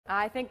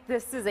I think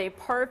this is a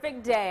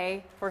perfect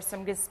day for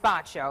some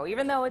gazpacho.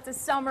 Even though it's a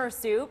summer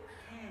soup,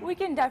 we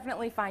can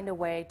definitely find a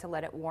way to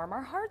let it warm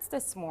our hearts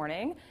this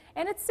morning.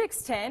 And it's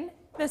 6:10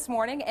 this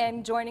morning,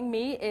 and joining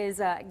me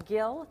is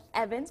Gil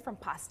Evans from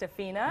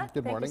Fina.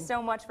 Good morning. Thank you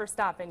so much for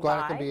stopping by.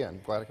 Glad I could be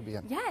in. Glad I could be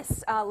in.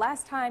 Yes,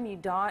 last time you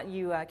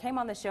came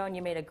on the show and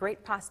you made a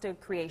great pasta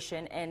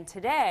creation, and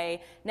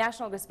today,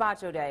 National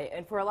Gazpacho Day.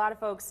 And for a lot of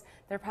folks,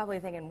 they're probably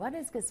thinking, what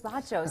is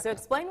gazpacho? So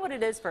explain what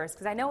it is first,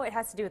 because I know it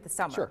has to do with the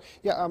summer. Sure.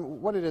 Yeah,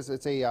 what it is,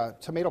 it's a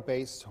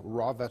tomato-based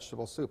raw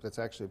vegetable soup that's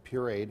actually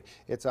pureed.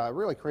 It's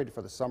really created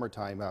for the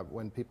summertime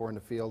when people are in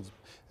the fields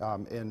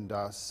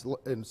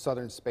in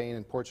southern Spain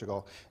and Portugal.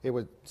 It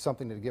was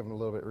something to give them a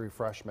little bit of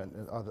refreshment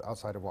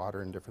outside of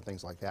water and different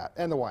things like that,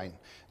 and the wine.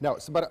 No,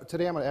 but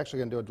today I'm actually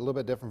going to do a little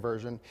bit different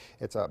version.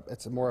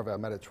 It's more of a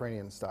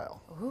Mediterranean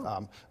style.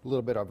 A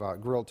little bit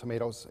of grilled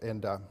tomatoes,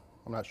 and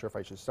I'm not sure if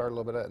I should start a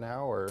little bit of that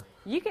now or.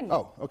 You can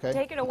okay.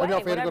 Take it away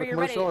whenever you're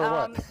ready.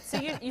 So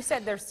you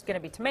said there's going to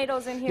be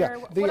tomatoes in here.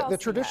 Yeah, the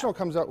traditional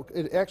comes out.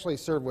 It actually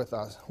served with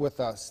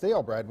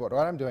stale bread. What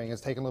I'm doing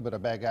is taking a little bit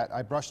of baguette.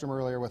 I brushed them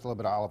earlier with a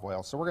little bit of olive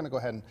oil. So we're going to go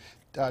ahead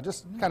and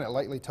just kind of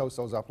lightly toast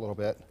those up a little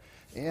bit,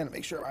 and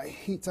make sure my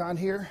heat's on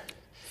here.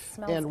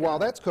 Smells and good. While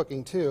that's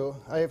cooking too,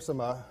 I have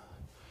some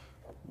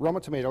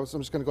Roma tomatoes.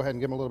 I'm just going to go ahead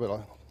and give them a little bit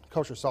of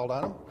kosher salt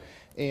on them,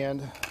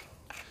 and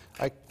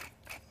a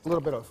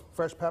little bit of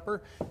fresh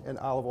pepper and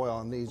olive oil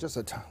on these, just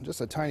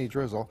a tiny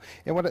drizzle.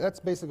 And that's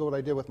basically what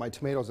I did with my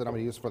tomatoes that I'm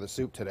going to use for the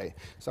soup today.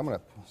 So I'm going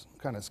to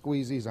kind of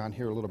squeeze these on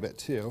here a little bit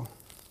too,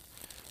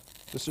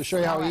 just to show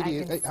you how easy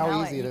it is to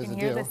do. You can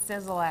hear the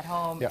sizzle at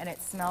home, and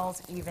it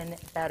smells even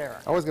better.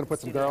 I was going to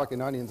put some garlic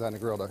and onions on the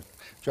grill to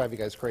drive you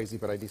guys crazy,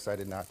 but I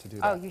decided not to do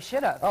that. Oh, you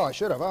should have. Oh, I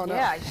should have. Oh, no.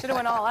 Yeah, you should have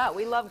went all out.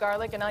 We love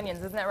garlic and onions.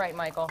 Isn't that right,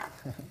 Michael?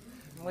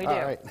 We do.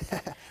 All right.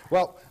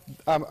 Well,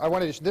 I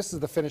wanted to. This is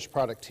the finished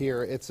product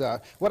here. It's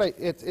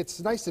it's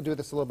nice to do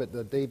this a little bit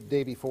the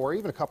day before,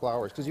 even a couple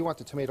hours, because you want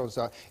the tomatoes.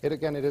 It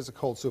is a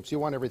cold soup, so you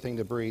want everything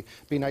to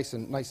be nice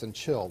and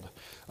chilled.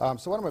 So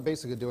what I'm going to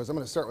basically do is I'm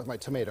going to start with my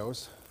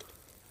tomatoes.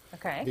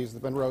 Okay. These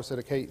have been roasted.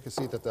 Okay, you can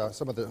see that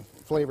some of the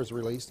flavors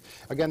released.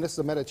 Again, this is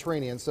a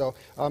Mediterranean, so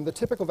the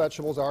typical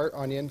vegetables are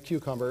onion,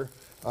 cucumber,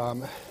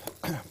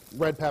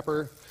 red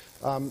pepper.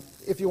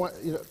 If you want,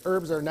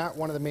 herbs are not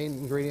one of the main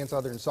ingredients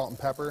other than salt and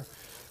pepper,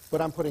 but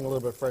I'm putting a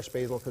little bit of fresh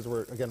basil because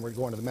we're going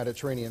to the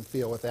Mediterranean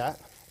feel with that.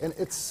 And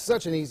it's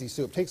such an easy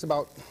soup. Takes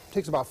about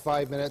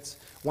 5 minutes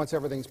once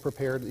everything's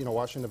prepared.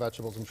 Washing the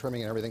vegetables and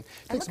trimming and everything.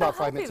 Takes about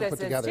 5 minutes to put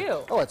together. Too.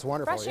 Oh, it's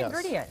wonderful. Fresh yes.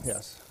 ingredients.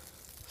 Yes.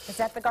 Is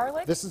that the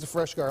garlic? This is the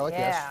fresh garlic.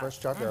 Yeah. Yes, fresh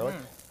chopped garlic.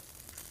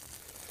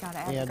 Gotta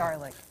add the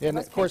garlic. And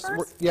of course,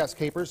 yes,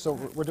 capers. So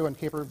we're doing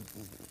caper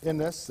in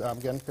this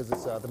again because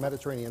it's the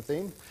Mediterranean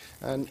theme.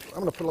 And I'm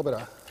going to put a little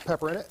bit of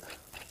pepper in it.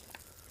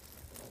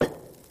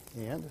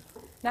 And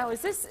now,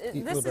 is this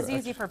is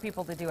easy for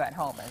people to do at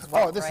home as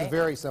well? Oh, this is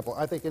very simple.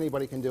 I think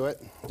anybody can do it.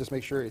 Just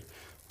make sure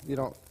you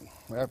don't.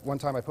 One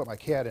time I put my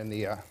cat in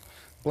the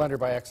blender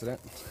by accident.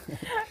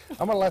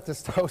 I'm going to let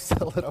this toast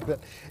a little bit.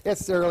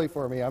 It's early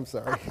for me. I'm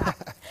sorry.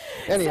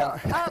 Anyhow.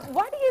 So,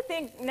 why do you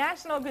think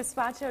National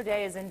Gazpacho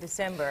Day is in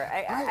December?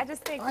 I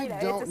just think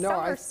it's a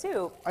summer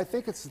soup. I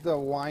think it's the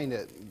wine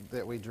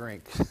that we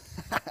drink.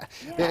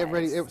 Yeah,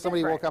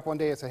 somebody woke up one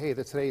day and said, "Hey,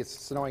 today it's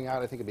snowing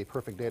out. I think it'd be a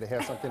perfect day to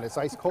have something that's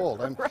ice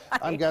cold."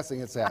 I'm guessing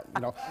it's that.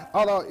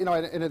 Although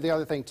and the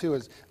other thing too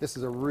is this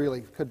is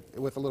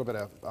with a little bit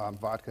of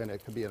vodka, and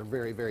it could be a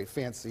very, very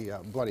fancy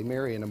Bloody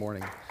Mary in the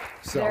morning.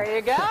 So, there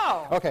you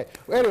go. Okay.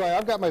 Well, anyway,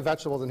 I've got my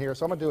vegetables in here,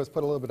 so I'm going to do is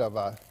put a little bit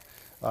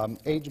of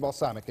aged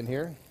balsamic in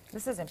here.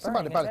 This isn't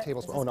burning, about is a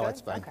tablespoon. Oh, no,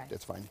 it's fine. Okay.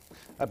 It's fine.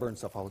 I burn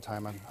stuff all the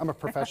time. I'm a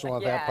professional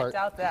at yeah, that part. I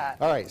doubt that.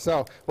 All right,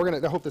 so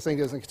I hope this thing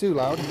isn't too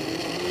loud.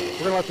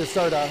 We're going to let this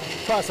start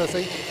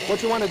processing.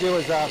 What you want to do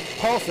is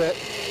pulse it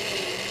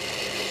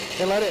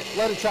and let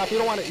it chop. You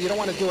don't want to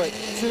do it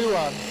too.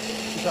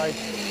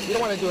 You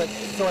don't want to do it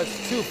so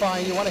it's too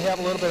fine. You want to have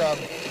a little bit of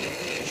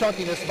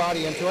chunkiness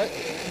body into it.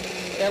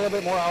 Add a little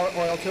bit more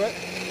oil to it.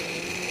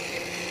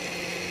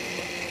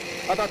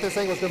 I thought this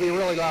thing was going to be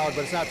really loud,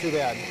 but it's not too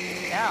bad.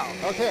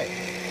 No. Okay.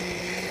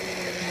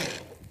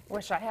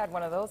 Wish I had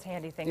one of those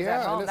handy things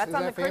at home. That's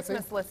on the fancy?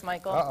 Christmas list,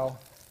 Michael. Uh-oh.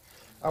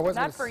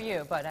 Not for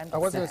you, but I'm just I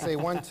was going to say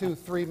 1, 2,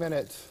 3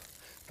 minute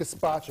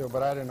gazpacho,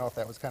 but I didn't know if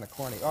that was kind of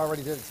corny. I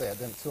already did say it,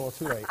 then it's a little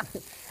too late.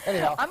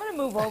 Anyhow. I'm going to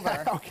move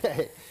over.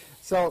 Okay.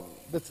 So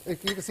you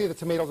can see the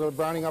tomatoes are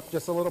browning up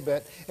just a little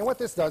bit. And what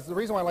this does, the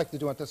reason why I like to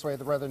do it this way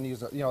rather than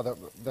use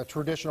the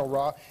traditional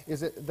raw,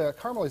 is the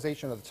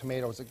caramelization of the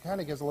tomatoes. It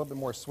kind of gives a little bit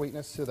more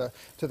sweetness to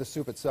the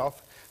soup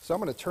itself. So I'm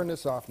going to turn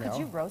this off now. Could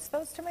you roast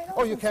those tomatoes?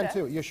 Oh, you can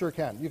too. You sure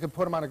can. You can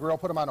put them on a grill,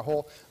 put them on a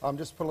hole.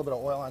 Just put a little bit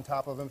of oil on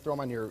top of them. Throw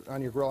them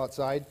on your grill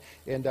outside,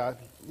 and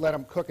let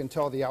them cook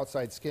until the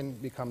outside skin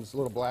becomes a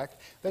little black.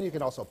 Then you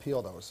can also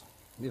peel those.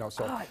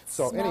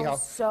 Anyhow,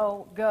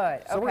 so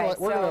good. So we're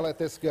going to let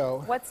this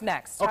go. What's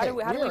next? Okay,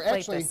 how do we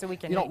plate this so we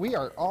can? We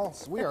are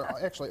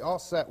actually all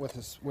set with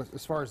this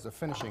as far as the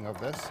finishing of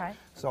this. Okay.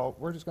 So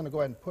we're just going to go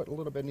ahead and put a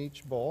little bit in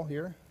each bowl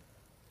here.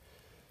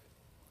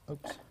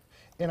 Oops.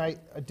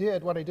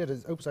 And what I did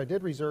is, oops, I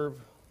did reserve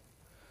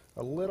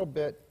a little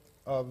bit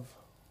of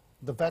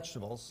the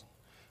vegetables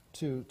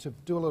to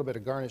do a little bit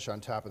of garnish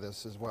on top of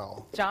this as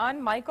well. John,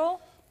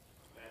 Michael?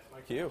 That's my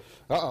cue.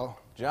 Uh-oh.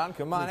 John,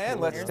 come on in.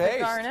 Let's Here's taste.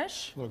 the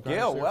garnish.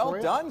 Gil,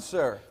 well done,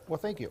 sir. Well,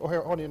 thank you. Oh,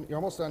 here, hold on. You're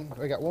almost done.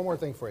 I got one more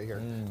thing for you here.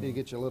 Need to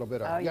get you a little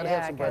bit of. Oh, You gotta yeah,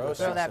 have some bread gotta with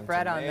throw that. that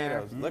bread on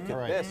there. Tomatoes. Look at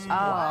Right. this. Oh,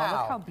 Wow.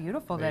 look how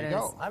beautiful There that you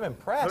is. go. I'm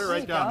impressed. Put it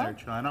right down go. there,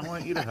 John. I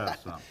want you to have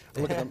some.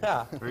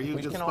 Yeah. Are you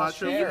We the can all gazpacho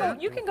share. fan?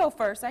 You can go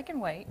first. I can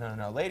wait.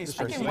 No, ladies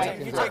I first. can You wait.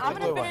 take I'm the gonna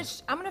blue one.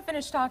 finish. I'm gonna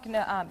finish talking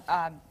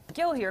to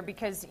Gil here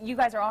because you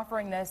guys are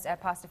offering this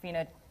at Pasta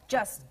Fina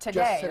just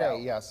today. Just today, though.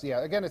 yes. Yeah.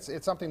 Again, it's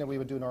something that we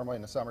would do normally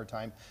in the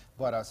summertime,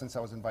 but since I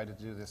was invited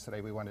to do this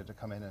today, we wanted to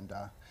come in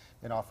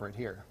and offer it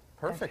here.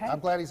 Perfect. Okay. I'm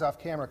glad he's off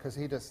camera because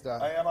he just.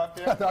 I am up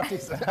there. I'm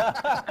teasing.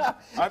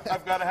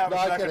 I've got to have No, a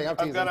I'm second. kidding, I'm I've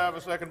got teasing. to have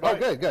a second Oh, bite.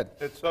 good, good.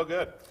 It's so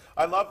good.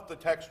 I love the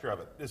texture of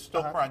it. It's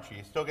still crunchy.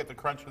 You still get the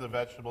crunch of the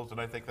vegetables,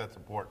 and I think that's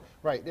important.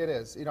 Right, it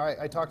is. You know,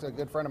 I talked to a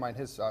good friend of mine.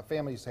 His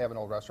family used to have an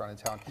old restaurant in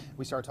town.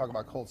 We started talking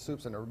about cold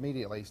soups, and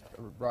immediately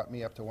brought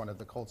me up to one of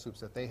the cold soups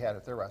that they had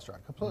at their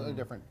restaurant. Completely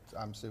different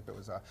soup. It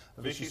was a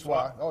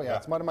Vichyssoise. Oh yeah,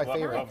 it's one of my Love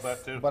favorites.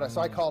 that too. But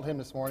so I called him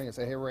this morning and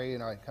said, "Hey Ray, you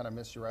know, I kind of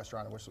missed your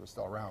restaurant. I wish it was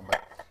still around."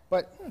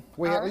 But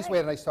at least we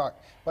had a nice talk.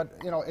 But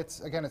you know,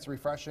 it's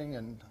refreshing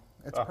and.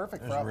 It's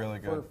perfect It's really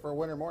good. for a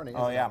winter morning.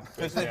 Oh, isn't yeah. it?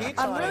 Because the heat's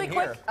on Really in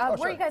quick, here. where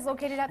sure. are you guys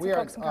located at so We are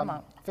folks can come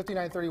up?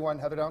 5931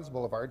 Heather Downs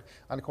Boulevard,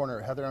 on the corner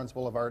of Heather Downs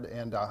Boulevard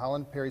and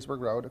Holland Perrysburg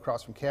Road,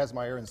 across from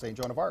Casmeyer and St.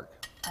 Joan of Arc.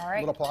 All right.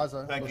 Little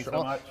plaza. Thank you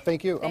little so much.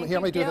 Thank you. Thank Here,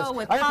 let me you, do this. Gil,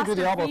 with I have to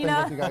do the Pasta elbow thing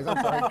Fina. with you guys.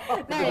 I'm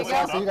sorry. There you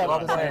So go. you got Well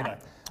this played. thing.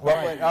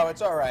 Well, wait, oh,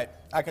 it's all right.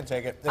 I can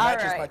take it. It All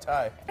matches right. my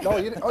tie. No,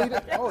 you didn't. Oh, you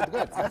did. Oh,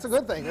 good. That's a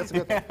good thing. That's a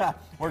good thing.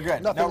 We're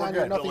good. Nothing, we're on,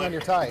 your, good. nothing on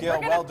your tie. Gil, We're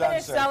going well to done,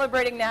 finish sir.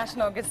 celebrating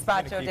National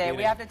Gazpacho keep Day. We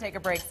eating. have to take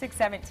a break.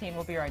 6:17.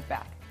 We'll be right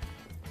back.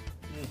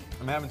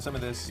 I'm having some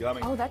of this.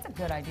 Yummy. Oh, that's a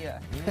good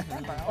idea.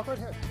 Oh, go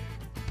ahead.